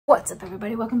What's up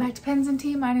everybody, welcome back to Pens and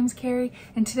Tea. My name's Carrie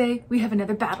and today we have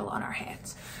another battle on our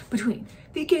hands between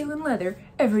the Galen Leather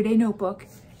Everyday Notebook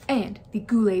and the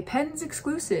Goulet Pens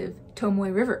exclusive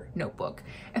Tomoe River Notebook.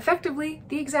 Effectively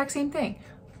the exact same thing,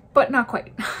 but not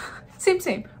quite.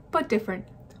 Same, but different,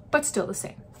 but still the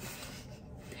same.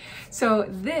 So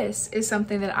this is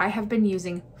something that I have been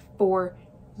using for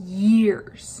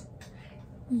years.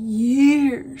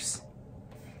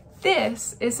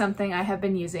 This is something I have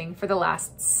been using for the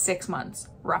last 6 months,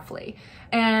 roughly.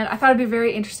 And I thought it'd be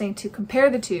very interesting to compare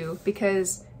the two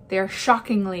because they're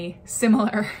shockingly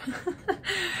similar.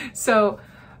 So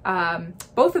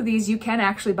both of these you can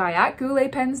actually buy at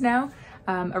Goulet Pens now.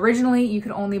 Originally, you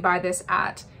could only buy this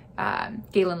at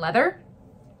Galen Leather,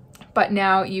 but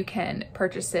now you can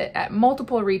purchase it at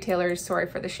multiple retailers. Sorry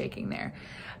for the shaking there.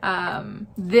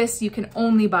 This you can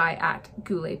only buy at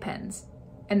Goulet Pens.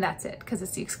 And that's it, because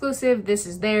it's the exclusive. This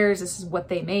is theirs. This is what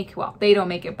they make. Well, they don't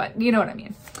make it, but you know what I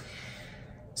mean.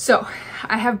 So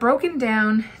I have broken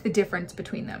down the difference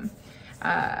between them.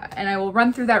 And I will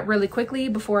run through that really quickly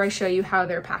before I show you how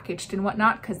they're packaged and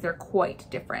whatnot, because they're quite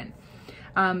different.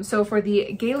 So for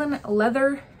the Galen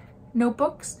Leather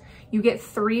notebooks, you get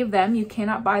 3 of them. You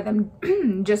cannot buy them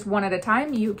just one at a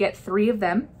time. You get 3 of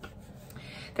them.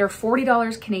 They're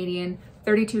 $40 Canadian,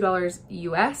 $32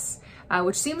 US.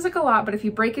 Which seems like a lot, but if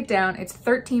you break it down, it's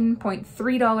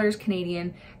 $13.3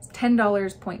 Canadian, it's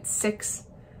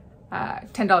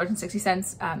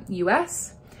 $10.60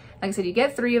 US. Like I said, you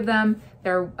get 3 of them.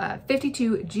 They're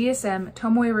 52 GSM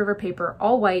Tomoe River paper,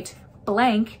 all white,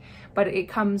 blank, but it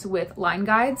comes with line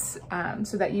guides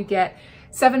so that you get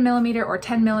 7mm or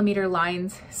 10mm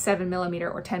lines,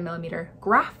 7mm or 10mm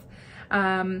graph.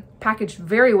 Packaged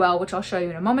very well, which I'll show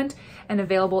you in a moment, and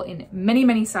available in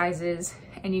many sizes,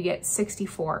 and you get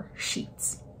 64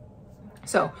 sheets.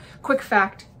 So quick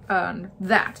fact on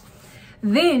that.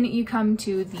 Then you come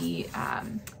to the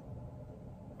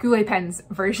Goulet Pens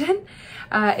version.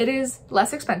 It is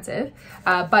less expensive,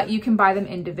 but you can buy them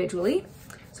individually.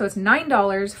 So it's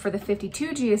 $9 for the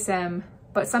 52 GSM,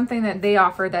 but something that they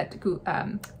offer that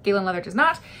Galen Leather does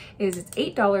not is it's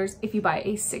 $8 if you buy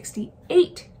a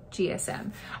 68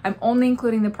 GSM. I'm only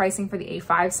including the pricing for the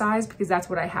A5 size because that's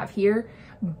what I have here.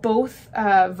 Both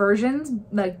versions,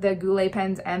 like the Goulet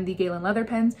pens and the Galen Leather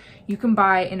pens, you can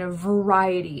buy in a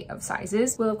variety of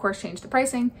sizes. We'll of course change the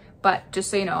pricing, but just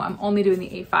so you know, I'm only doing the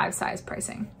A5 size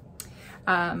pricing.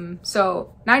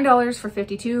 So $9 for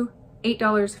 52,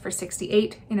 $8 for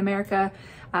 68 in America,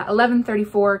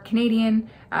 $11.34 Canadian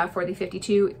for the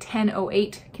 52,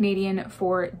 $10.08 Canadian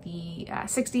for the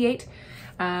 68.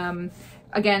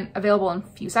 Again, available in a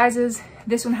few sizes.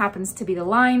 This one happens to be the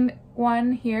lined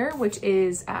one here, which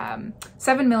is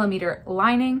 7mm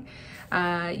lining.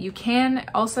 You can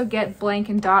also get blank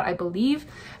and dot, I believe,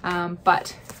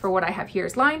 but for what I have here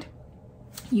is lined.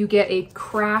 You get a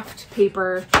craft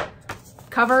paper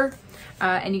cover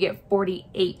and you get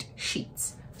 48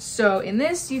 sheets. So in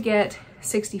this you get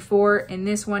 64, in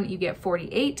this one you get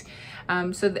 48.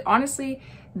 Honestly,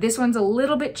 this one's a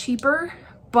little bit cheaper,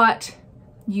 but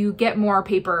you get more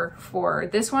paper for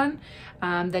this one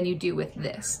than you do with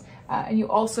this. And you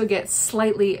also get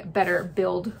slightly better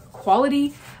build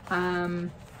quality.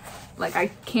 Like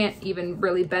I can't even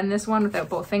really bend this one without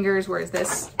both fingers, whereas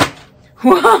this,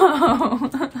 whoa,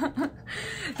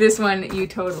 this one you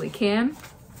totally can.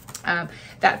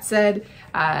 That said,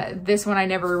 this one I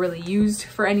never really used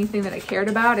for anything that I cared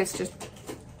about. It's just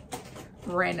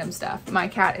random stuff. My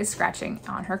cat is scratching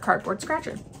on her cardboard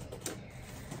scratcher.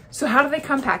 So how do they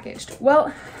come packaged?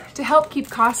 Well, to help keep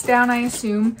costs down, I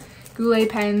assume, Goulet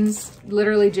Pens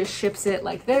literally just ships it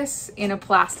like this in a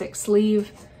plastic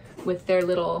sleeve with their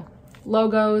little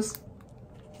logos.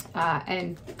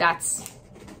 And that's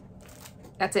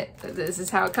it. This is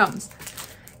how it comes.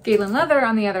 Galen Leather,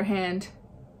 on the other hand,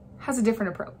 has a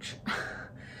different approach.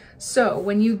 So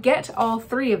when you get all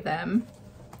 3 of them,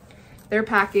 they're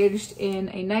packaged in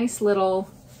a nice little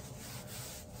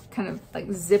kind of like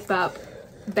zip up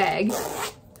bag,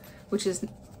 which is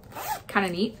kind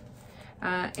of neat.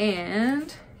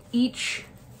 And each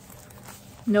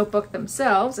notebook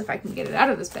themselves, if I can get it out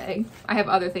of this bag, I have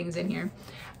other things in here,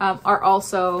 are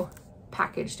also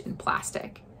packaged in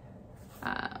plastic.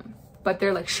 But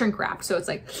they're like shrink wrap, so it's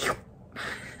like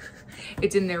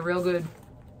it's in there real good.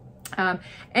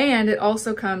 And it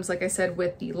also comes, like I said,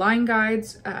 with the line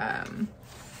guides.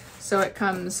 So it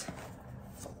comes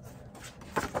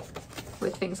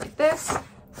with things like this.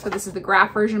 So this is the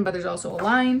graph version, but there's also a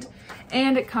lined,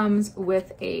 and it comes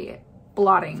with a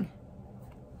blotting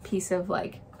piece of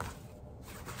like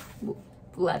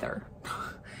leather.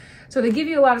 So they give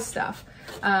you a lot of stuff.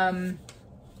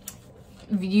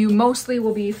 You mostly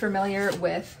will be familiar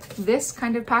with this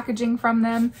kind of packaging from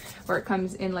them, where it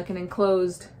comes in like an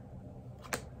enclosed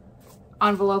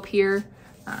envelope here.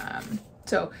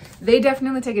 So they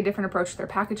definitely take a different approach to their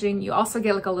packaging. You also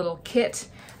get like a little kit,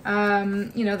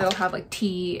 you know, they'll have like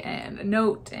tea and a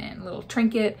note and a little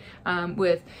trinket.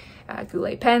 With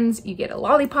Goulet pens, you get a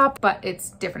lollipop, but it's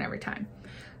different every time.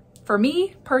 For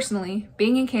me personally,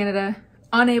 being in Canada,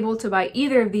 unable to buy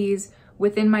either of these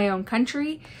within my own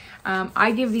country,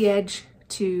 I give the edge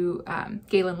to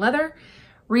Galen Leather.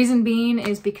 Reason being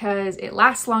is because it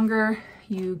lasts longer,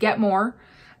 you get more,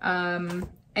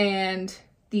 and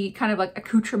the kind of like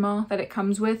accoutrement that it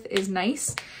comes with is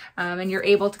nice, and you're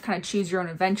able to kind of choose your own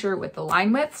adventure with the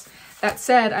line widths. That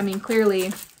said, I mean,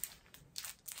 clearly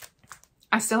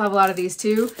I still have a lot of these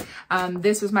too.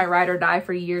 This was my ride or die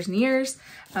for years and years.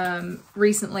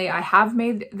 Recently I have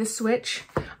made the switch.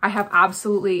 I have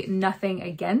absolutely nothing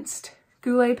against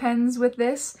Goulet pens with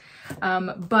this,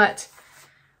 but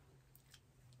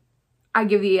I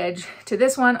give the edge to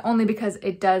this one only because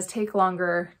it does take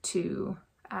longer to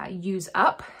use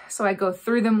up. So I go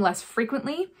through them less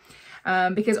frequently,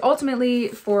 because ultimately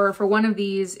for one of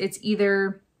these, it's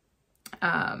either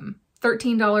 $13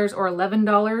 or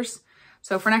 $11.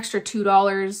 So for an extra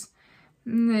 $2,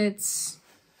 it's,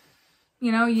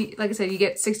 you know, like I said, you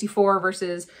get 64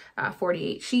 versus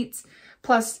 48 sheets.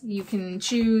 Plus you can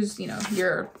choose, you know,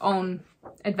 your own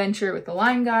adventure with the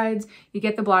line guides. You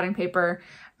get the blotting paper.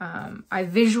 I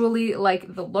visually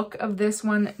like the look of this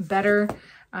one better.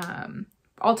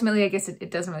 Ultimately, I guess it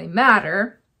doesn't really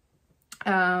matter.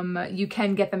 You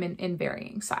can get them in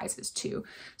varying sizes too.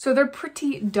 So they're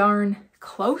pretty darn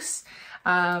close.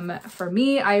 For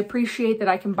me, I appreciate that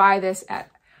I can buy this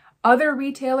at other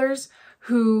retailers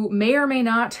who may or may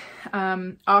not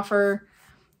offer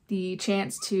the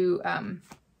chance to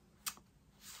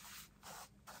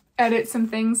edit some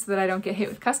things so that I don't get hit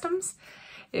with customs.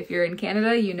 If you're in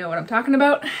Canada, you know what I'm talking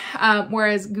about.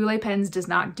 Whereas Goulet pens does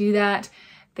not do that.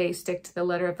 They stick to the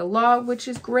letter of the law, which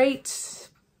is great,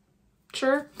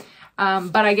 sure.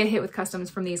 But I get hit with customs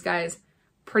from these guys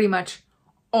pretty much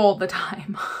all the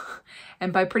time.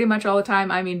 And by pretty much all the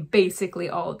time, I mean basically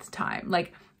all the time,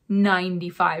 like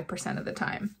 95% of the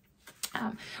time,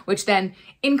 which then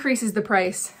increases the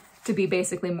price to be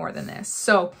basically more than this.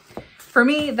 So for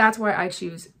me, that's why I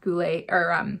choose Goulet,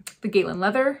 or the Galen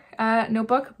Leather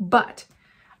notebook, but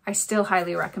I still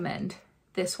highly recommend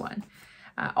this one.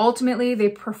 Ultimately, they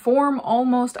perform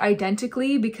almost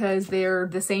identically because they're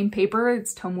the same paper.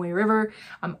 It's Tomoe River.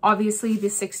 Obviously, the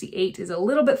 68 is a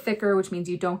little bit thicker, which means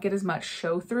you don't get as much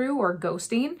show through or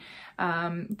ghosting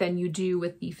than you do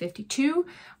with the 52,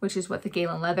 which is what the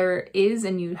Galen Leather is,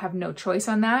 and you have no choice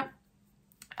on that.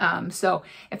 So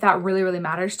if that really, really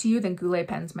matters to you, then Goulet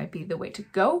pens might be the way to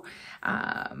go.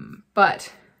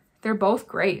 But they're both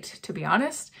great, to be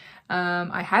honest.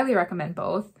 I highly recommend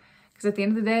both because at the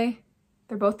end of the day,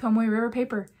 they're both Tomoe River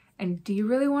paper. And do you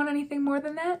really want anything more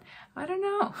than that? I don't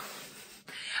know.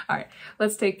 All right,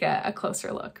 let's take a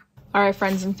closer look. All right,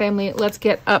 friends and family, let's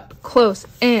get up close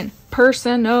and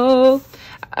personal.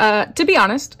 To be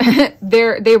honest,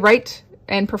 they write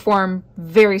and perform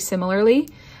very similarly.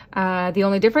 The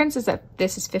only difference is that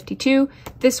this is 52.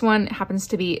 This one happens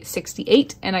to be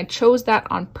 68, and I chose that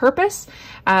on purpose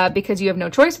because you have no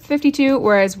choice with 52,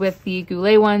 whereas with the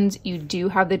Goulet ones, you do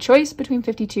have the choice between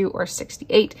 52 or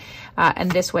 68,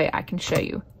 and this way I can show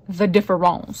you the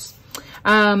difference.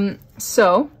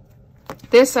 So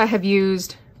this I have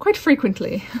used quite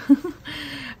frequently.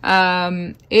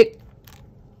 It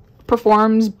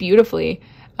performs beautifully.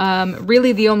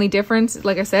 Really the only difference,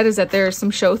 like I said, is that there's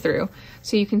some show through.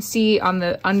 So you can see on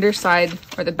the underside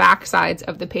or the back sides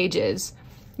of the pages,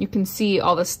 you can see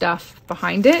all the stuff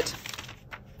behind it.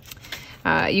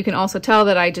 You can also tell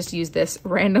that I just used this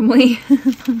randomly.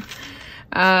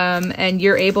 And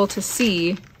you're able to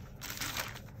see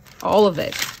all of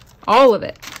it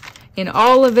in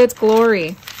all of its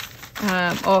glory.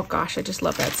 Oh gosh, I just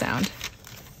love that sound.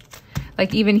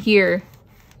 Like even here,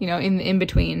 you know, in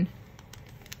between,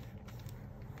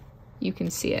 you can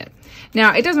see it.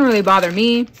 Now, it doesn't really bother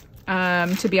me,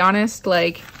 to be honest,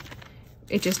 like,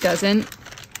 it just doesn't.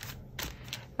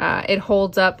 It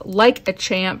holds up like a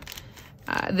champ.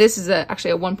 This is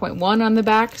actually a 1.1 on the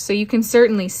back, so you can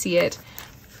certainly see it.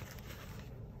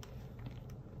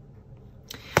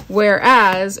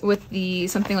 Whereas with the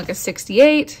something like a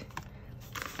 68,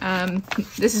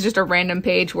 this is just a random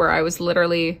page where I was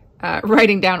literally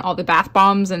writing down all the bath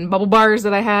bombs and bubble bars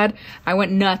that I had. I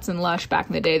went nuts and Lush back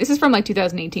in the day. This is from like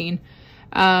 2018.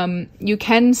 You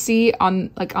can see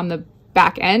on the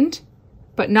back end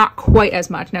but not quite as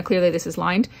much. Now, clearly this is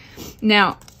lined.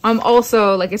 Now, I'm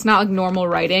also, like, it's not like normal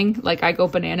writing. Like, I go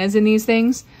bananas in these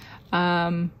things.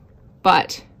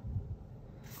 But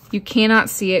you cannot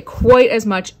see it quite as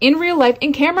much in real life.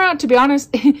 In camera, to be honest,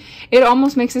 it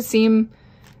almost makes it seem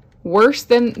worse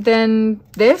than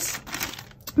this.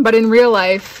 But in real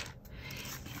life,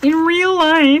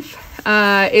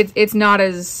 it's not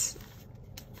as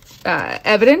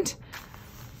evident.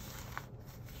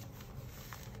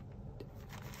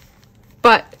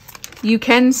 But you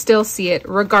can still see it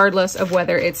regardless of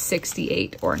whether it's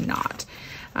 68 or not.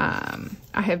 I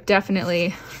have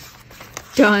definitely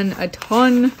done a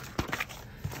ton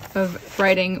of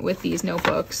writing with these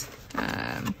notebooks.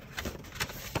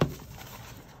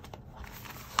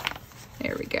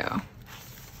 There we go.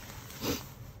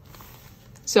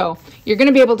 So you're going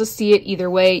to be able to see it either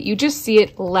way. You just see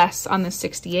it less on the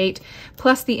 68.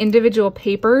 Plus the individual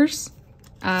papers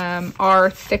are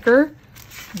thicker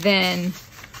than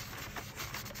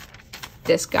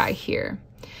this guy here.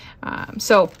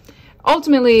 So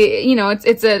ultimately, you know,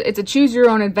 it's a choose your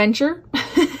own adventure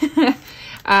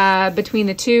between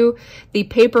the two. The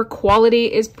paper quality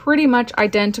is pretty much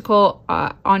identical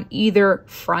on either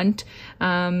front.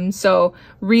 So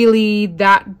really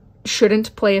that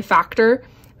shouldn't play a factor.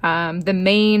 The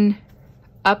main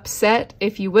upset,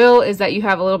 if you will, is that you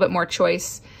have a little bit more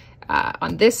choice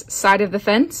on this side of the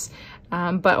fence.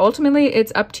 But ultimately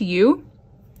it's up to you.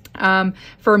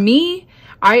 For me,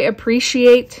 I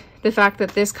appreciate the fact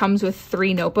that this comes with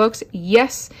 3 notebooks.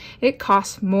 Yes, it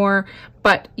costs more,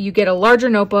 but you get a larger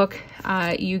notebook.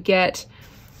 You get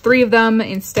 3 of them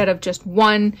instead of just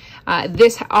 1.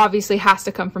 This obviously has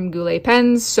to come from Goulet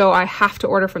pens, so I have to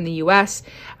order from the US.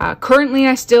 Currently,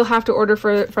 I still have to order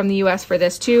from the US for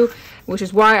this too, which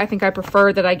is why I think I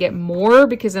prefer that I get more,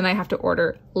 because then I have to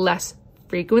order less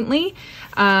frequently.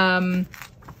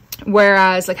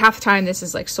 Whereas like half the time this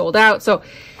is like sold out. So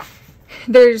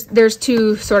there's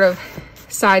 2 sort of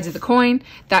sides of the coin.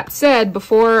 That said,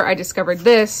 before I discovered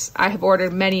this, I have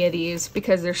ordered many of these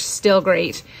because they're still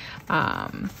great.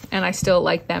 And I still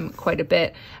like them quite a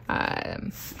bit.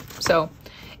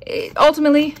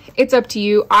 Ultimately, it's up to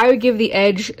you. I would give the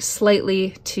edge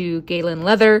slightly to Galen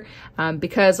Leather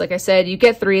because, like I said, you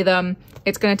get 3 of them.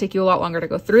 It's going to take you a lot longer to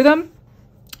go through them.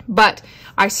 But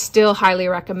I still highly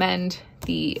recommend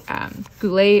the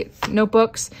Goulet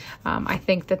notebooks. I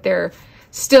think that they're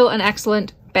still an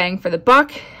excellent bang for the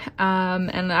buck,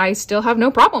 and I still have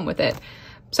no problem with it.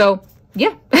 So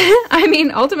yeah, I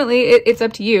mean, ultimately it's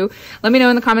up to you. Let me know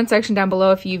in the comment section down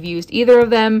below if you've used either of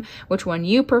them, which one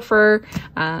you prefer,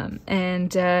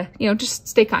 and you know, just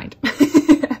stay kind.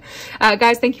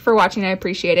 Guys, thank you for watching. I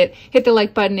appreciate it. Hit the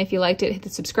like button if you liked it. Hit the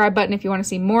subscribe button if you want to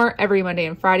see more every Monday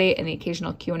and Friday, and the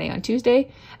occasional Q&A on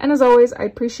Tuesday. And as always, I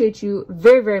appreciate you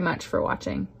very, very much for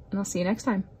watching, and I'll see you next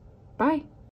time. Bye.